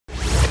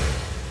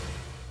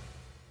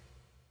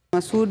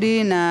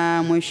Masudi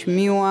na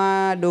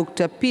Mheshimiwa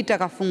Dr. Peter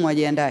Kafumu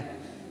ajiandae.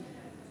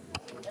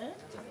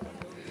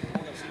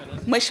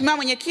 Mheshimiwa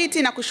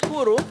Mwenyekiti,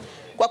 nakushukuru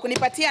kwa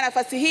kunipatia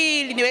nafasi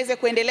hii ili niweze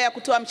kuendelea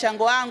kutoa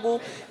mchango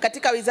wangu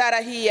katika wizara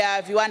hii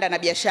ya viwanda na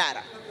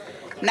biashara.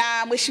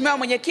 Na Mheshimiwa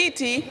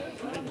Mwenyekiti,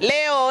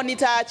 leo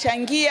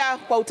nitachangia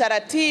kwa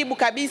utaratibu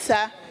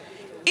kabisa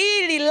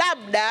ili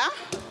labda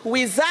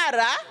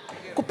wizara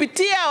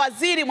kupitia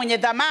waziri mwenye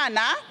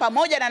dhamana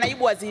pamoja na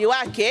naibu waziri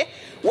wake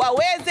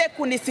waweze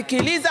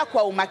kunisikiliza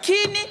kwa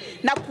umakini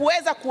na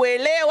kuweza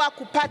kuelewa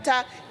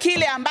kupata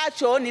kile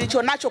ambacho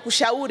nilichonacho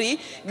kushauri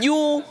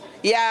juu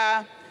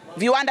ya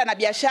viwanda na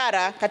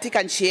biashara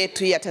katika nchi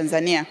yetu ya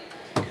Tanzania.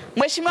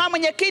 Mheshimiwa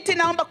Mwenyekiti,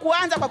 naomba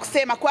kuanza kwa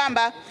kusema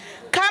kwamba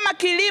kama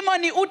kilimo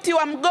ni uti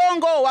wa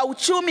mgongo wa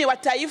uchumi wa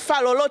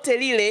taifa lolote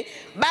lile,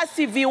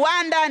 basi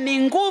viwanda ni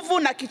nguvu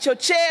na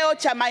kichocheo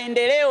cha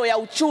maendeleo ya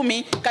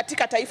uchumi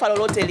katika taifa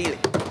lolote lile.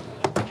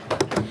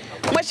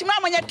 Mheshimiwa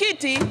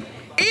Mwenyekiti,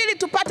 ili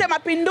tupate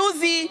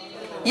mapinduzi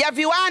ya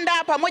viwanda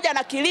pamoja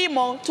na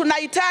kilimo,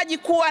 tunahitaji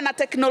kuwa na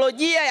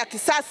teknolojia ya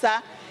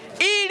kisasa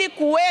ili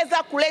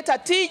kuweza kuleta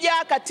tija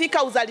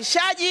katika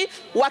uzalishaji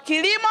wa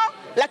kilimo,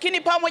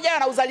 lakini pamoja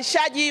na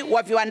uzalishaji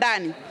wa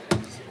viwandani.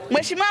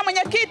 Mheshimiwa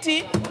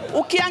Mwenyekiti,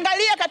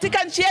 ukiangalia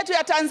katika nchi yetu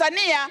ya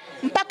Tanzania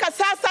mpaka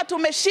sasa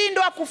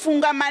tumeshindwa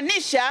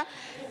kufungamanisha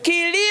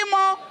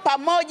kilimo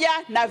pamoja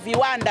na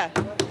viwanda.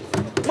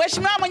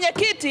 Mheshimiwa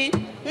Mwenyekiti,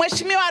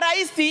 Mheshimiwa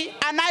Rais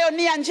anayo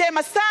nia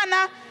njema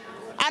sana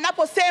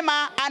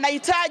anaposema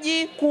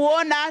anahitaji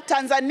kuona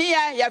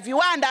Tanzania ya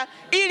viwanda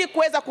ili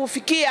kuweza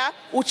kufikia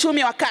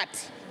uchumi wa kati.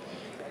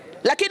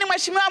 Lakini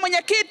Mheshimiwa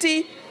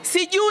Mwenyekiti,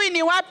 sijui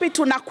ni wapi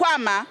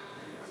tunakwama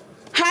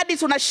hadi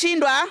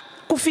tunashindwa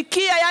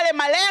kufikia yale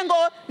malengo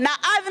na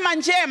azma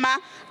njema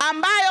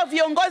ambayo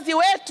viongozi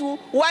wetu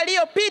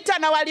waliopita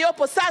na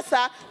waliopo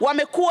sasa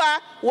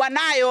wamekuwa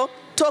wanayo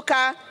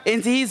toka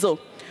enzi hizo.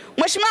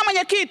 Mheshimiwa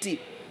Mwenyekiti,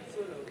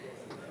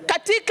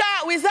 katika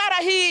wizara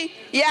hii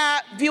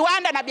ya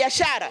viwanda na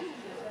biashara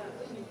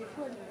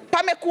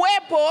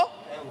pamekuwepo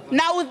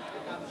na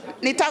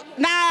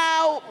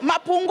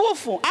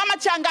mapungufu ama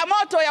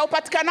changamoto ya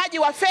upatikanaji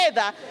wa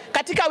fedha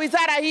katika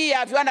wizara hii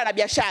ya viwanda na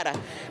biashara.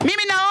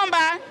 Mimi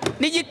naomba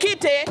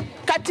nijikite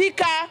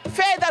katika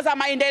fedha za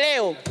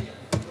maendeleo.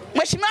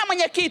 Mheshimiwa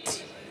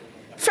Mwenyekiti,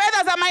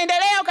 fedha za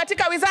maendeleo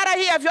katika wizara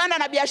hii ya viwanda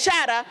na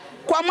biashara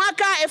kwa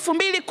mwaka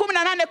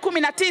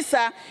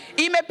 2018-19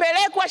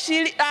 imepelekwa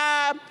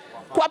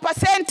kwa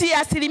pasenti ya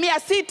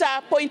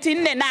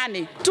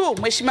 6.48 tu.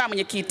 Mheshimiwa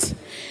Mwenyekiti,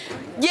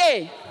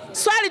 je,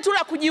 swali tu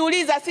la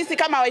kujiuliza sisi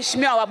kama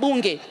waheshimiwa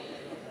wabunge,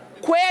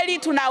 kweli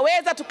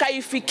tunaweza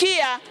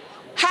tukaifikia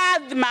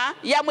hadhima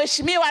ya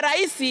Mheshimiwa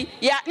Rais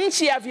ya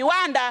nchi ya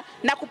viwanda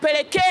na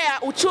kupelekea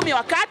uchumi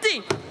wa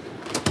kati?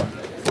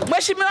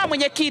 Mheshimiwa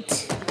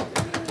Mwenyekiti,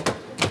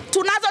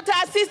 tunazo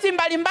taasisi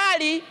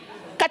mbalimbali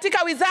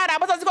katika wizara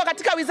ambazo ziko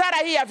katika wizara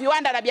hii ya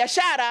viwanda na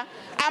biashara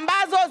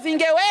ambazo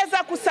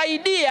zingeweza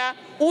kusaidia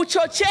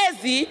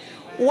uchochezi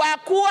wa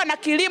kuwa na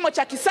kilimo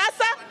cha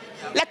kisasa,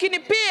 lakini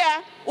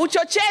pia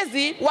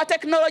uchochezi wa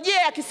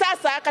teknolojia ya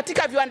kisasa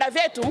katika viwanda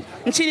vyetu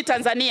nchini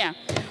Tanzania.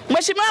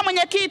 Mheshimiwa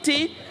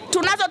Mwenyekiti,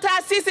 tunazo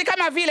taasisi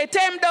kama vile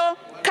Temdo,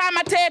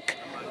 Kamatek,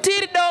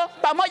 Tirdo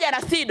pamoja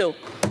na Sido.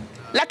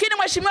 Lakini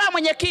Mheshimiwa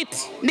Mwenyekiti,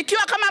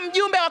 nikiwa kama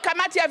mjumbe wa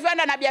kamati ya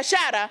viwanda na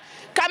biashara,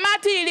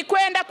 kamati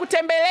ilikwenda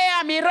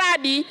kutembelea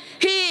miradi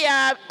hii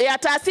ya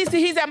taasisi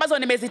hizi ambazo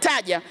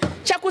nimezitaja.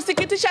 Cha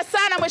kusikitisha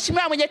sana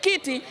Mheshimiwa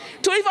Mwenyekiti,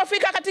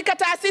 tulipofika katika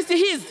taasisi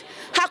hizi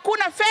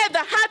hakuna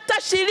fedha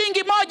hata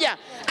shilingi moja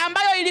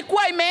ambayo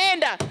ilikuwa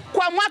imeenda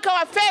kwa mwaka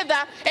wa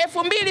fedha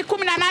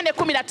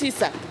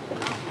 2018-19.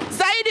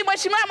 Zaidi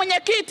Mheshimiwa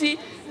Mwenyekiti,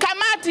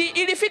 kamati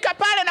ilifika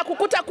pale na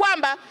kukuta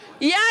kwamba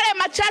yale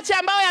machache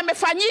ambayo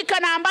yamefanyika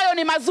na ambayo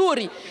ni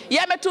mazuri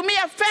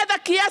yametumia fedha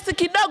kiasi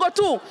kidogo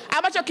tu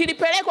ambacho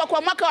kilipelekwa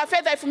kwa mwaka wa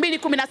fedha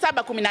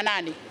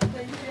 2017-18.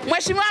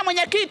 Mheshimiwa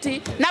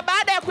Mwenyekiti, na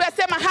baada ya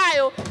kuyasema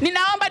hayo,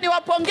 ninaomba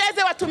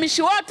niwapongeze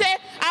watumishi wote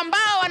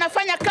ambao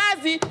wanafanya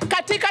kazi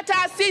katika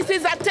taasisi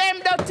za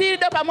Temdo,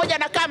 Tirdo pamoja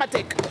na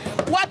Kamatek.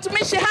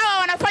 Watumishi hawa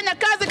wanafanya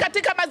kazi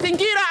katika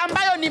mazingira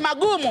ambayo ni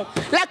magumu,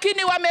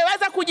 lakini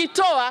wameweza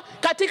kujitoa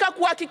katika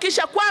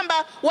kuhakikisha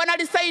kwamba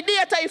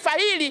wanalisaidia taifa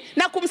hili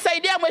na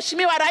kumsaidia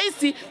Mheshimiwa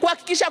Rais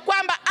kuhakikisha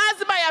kwamba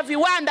azma ya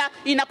viwanda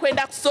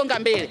inakwenda kusonga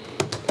mbele.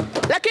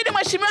 Lakini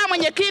Mheshimiwa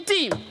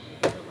Mwenyekiti,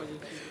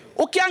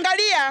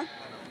 ukiangalia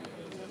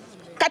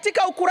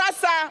katika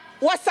ukurasa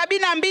wa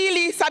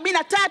 72,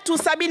 73,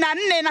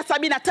 74 na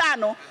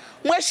 75,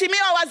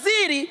 Mheshimiwa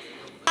Waziri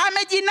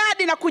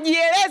amejinadi na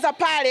kujieleza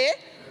pale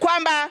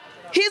kwamba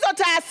hizo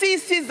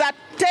taasisi za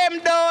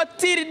Temdo,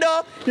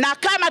 Tirdo na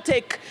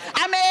Kamatek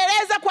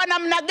ameeleza kwa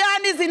namna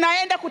gani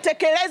zinaenda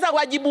kutekeleza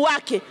wajibu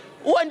wake.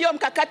 Huo ndio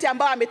mkakati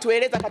ambao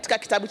ametueleza katika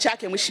kitabu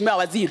chake Mheshimiwa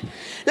Waziri.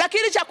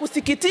 Lakini cha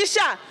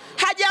kusikitisha,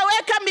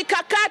 hajaweka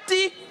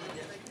mikakati.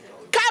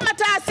 Kama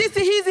taasisi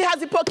hizi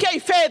hazipokei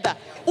fedha,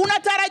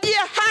 unatarajia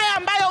haya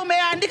ambayo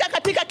umeandika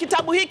katika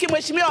kitabu hiki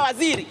Mheshimiwa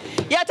Waziri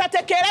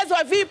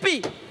yatatekelezwa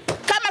vipi?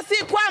 Kama kama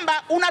si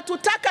kwamba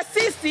unatutaka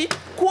sisi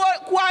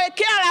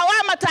kuwawekea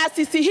lawama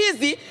taasisi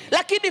hizi,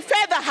 lakini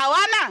fedha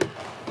hawana.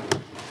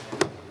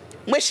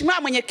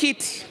 Mheshimiwa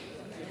Mwenyekiti,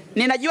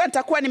 ninajua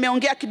nitakuwa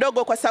nimeongea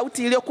kidogo kwa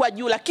sauti iliyokuwa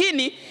juu,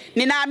 lakini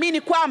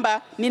ninaamini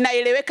kwamba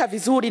ninaeleweka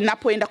vizuri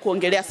ninapoenda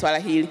kuongelea swala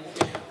hili.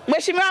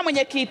 Mheshimiwa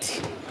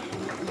Mwenyekiti,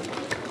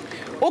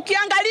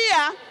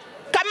 ukiangalia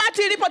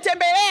kamati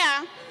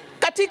ilipotembelea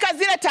katika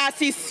zile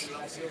taasisi,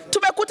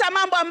 tumekuta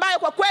mambo ambayo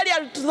kwa kweli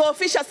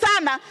yalitudhoofisha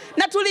sana,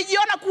 na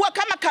tulijiona kuwa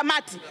kama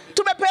kamati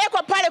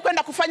tumepelekwa pale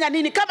kwenda kufanya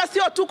nini kama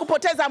sio tu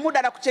kupoteza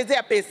muda na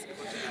kuchezea pesa.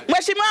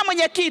 Mheshimiwa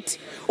Mwenyekiti,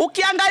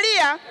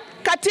 ukiangalia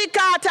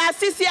katika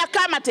taasisi ya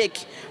Kamatek,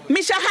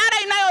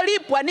 mishahara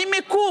inayolipwa ni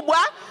mikubwa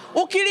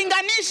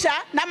ukilinganisha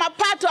na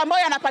mapato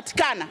ambayo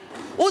yanapatikana.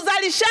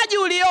 Uzalishaji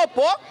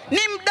uliopo ni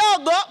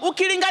mdogo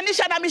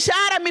ukilinganisha na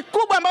mishahara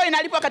mikubwa ambayo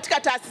inalipwa katika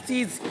taasisi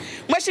hizi.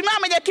 Mheshimiwa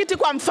Mwenyekiti,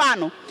 kwa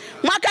mfano,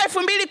 mwaka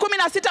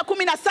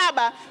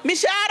 2016-17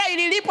 mishahara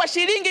ililipwa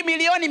shilingi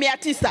milioni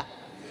 900.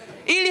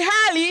 Ili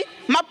hali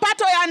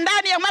mapato ya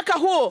ndani ya mwaka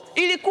huo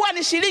ilikuwa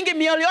ni shilingi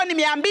milioni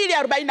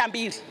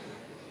 242.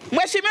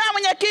 Mheshimiwa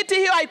Mwenyekiti,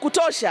 hiyo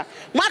haikutosha.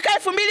 Mwaka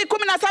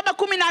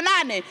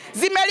 2017-18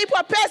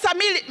 zimelipwa pesa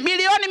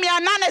milioni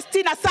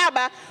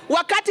 867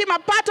 wakati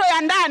mapato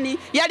ya ndani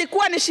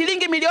yalikuwa ni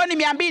shilingi milioni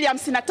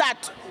 253.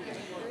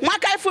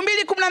 Mwaka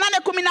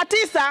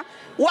 2018-19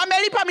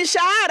 wamelipa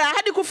mishahara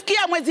hadi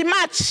kufikia mwezi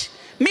Machi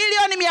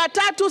milioni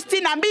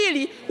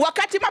 362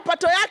 wakati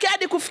mapato yake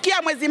hadi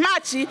kufikia mwezi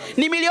Machi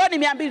ni milioni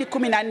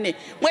 214.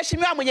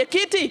 Mheshimiwa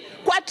Mwenyekiti,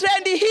 kwa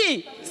trendi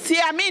hii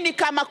siamini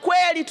kama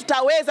kweli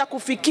tutaweza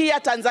kufikia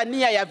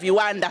Tanzania ya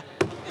viwanda.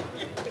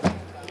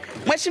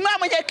 Mheshimiwa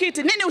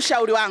Mwenyekiti, nini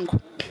ushauri wangu?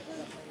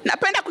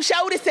 Napenda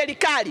kushauri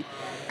serikali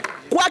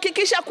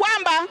kuhakikisha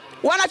kwamba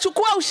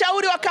wanachukua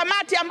ushauri wa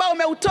kamati ambao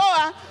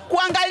umeutoa,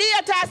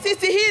 kuangalia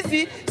taasisi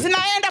hizi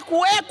zinaenda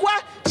kuwekwa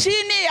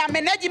chini ya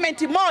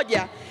management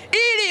moja,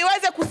 ili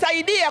iweze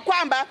kusaidia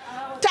kwamba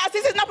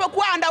taasisi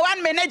zinapokuwa under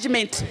one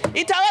management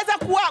itaweza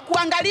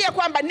kuangalia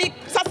kwamba ni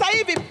sasa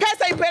hivi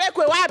pesa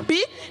ipelekwe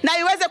wapi na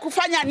iweze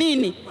kufanya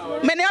nini.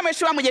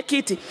 Mheshimiwa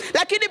Mwenyekiti,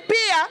 lakini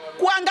pia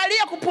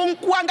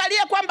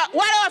kuangalia kwamba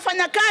wale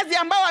wafanyakazi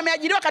ambao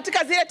wameajiriwa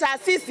katika zile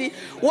taasisi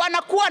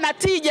wanakuwa na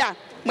tija.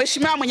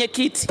 Mheshimiwa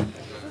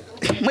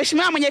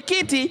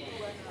Mwenyekiti,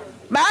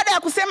 baada ya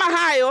kusema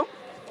hayo,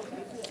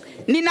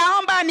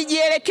 ninaomba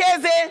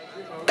nijielekeze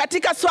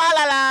katika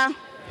swala la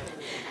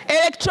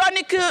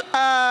electronic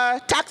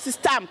tax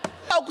stamp.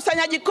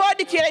 Ukusanyaji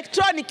kodi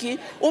kielektroniki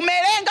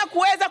umelenga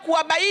kuweza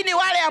kuwabaini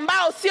wale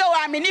ambao sio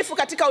waaminifu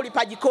katika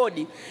ulipaji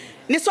kodi.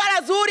 Ni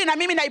swala zuri na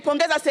mimi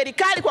naipongeza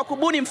serikali kwa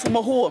kubuni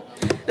mfumo huo.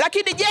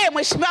 Lakini je,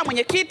 Mheshimiwa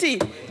Mwenyekiti,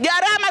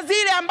 gharama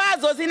zile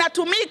ambazo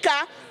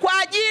zinatumika kwa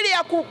ajili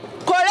ya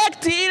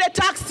kukolekti ile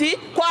taksi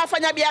kwa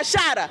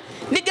wafanyabiashara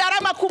ni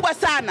gharama kubwa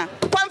sana.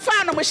 Kwa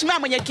mfano, Mheshimiwa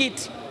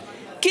Mwenyekiti,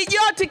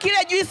 kijoti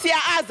kile juisi ya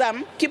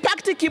Azam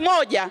kipakti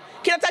kimoja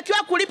kinatakiwa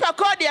kulipa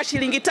kodi ya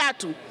shilingi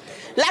 3.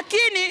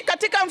 Lakini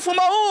katika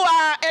mfumo huu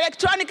wa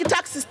electronic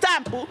tax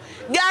stamp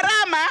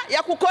gharama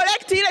ya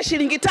kukolekti ile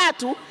shilingi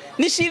 3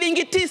 ni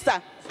shilingi 9.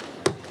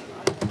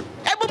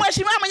 Hebu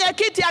Mheshimiwa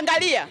Mwenyekiti,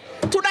 angalia,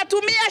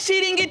 tunatumia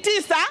shilingi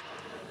 9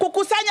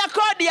 kukusanya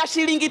kodi ya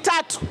shilingi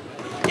 3.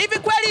 Hivi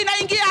kweli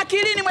inaingia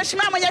akilini,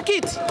 Mheshimiwa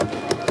Mwenyekiti?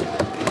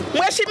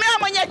 Mheshimiwa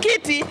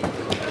Mwenyekiti,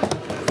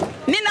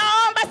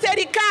 ninaomba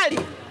serikali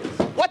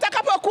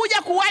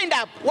watakapokuja kuwind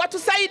up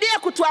watusaidie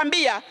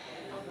kutuambia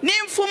ni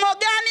mfumo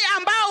gani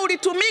ambao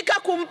ulitumika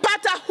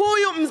kumpata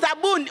huyu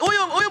mzabuni,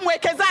 huyu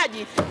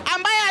mwekezaji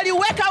ambaye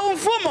aliweka huu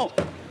mfumo.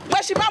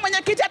 Mheshimiwa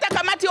Mwenyekiti, hata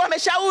kamati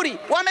wameshauri,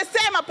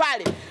 wamesema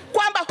pale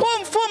kwamba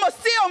huu mfumo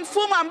sio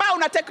mfumo ambao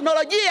una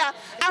teknolojia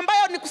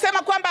ambayo ni kusema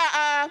kwamba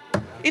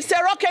it's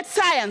a rocket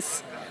science.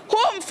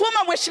 Huu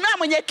mfumo, Mheshimiwa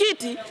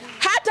Mwenyekiti,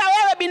 hata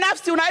wewe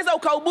binafsi unaweza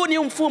ukaubuni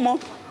huu mfumo.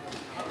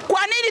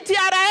 Kwa nini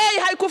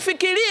TRA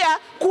haikufikiria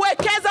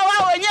kuwekeza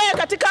wao wenyewe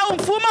katika huu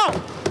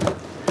mfumo?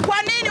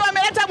 Kwa nini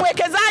wameleta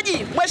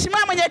mwekezaji?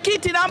 Mheshimiwa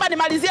Mwenyekiti, naomba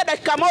nimalizie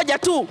dakika moja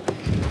tu.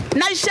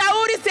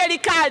 Naishauri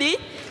serikali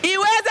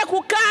iweze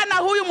kukaa na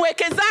huyu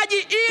mwekezaji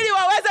ili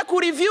waweze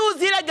kureview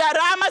zile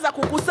gharama za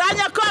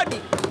kukusanya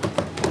kodi.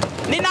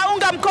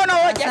 Ninaunga mkono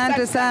hoja.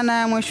 Asante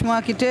sana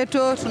Mheshimiwa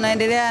Kiteto.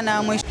 Tunaendelea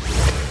na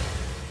Mheshimiwa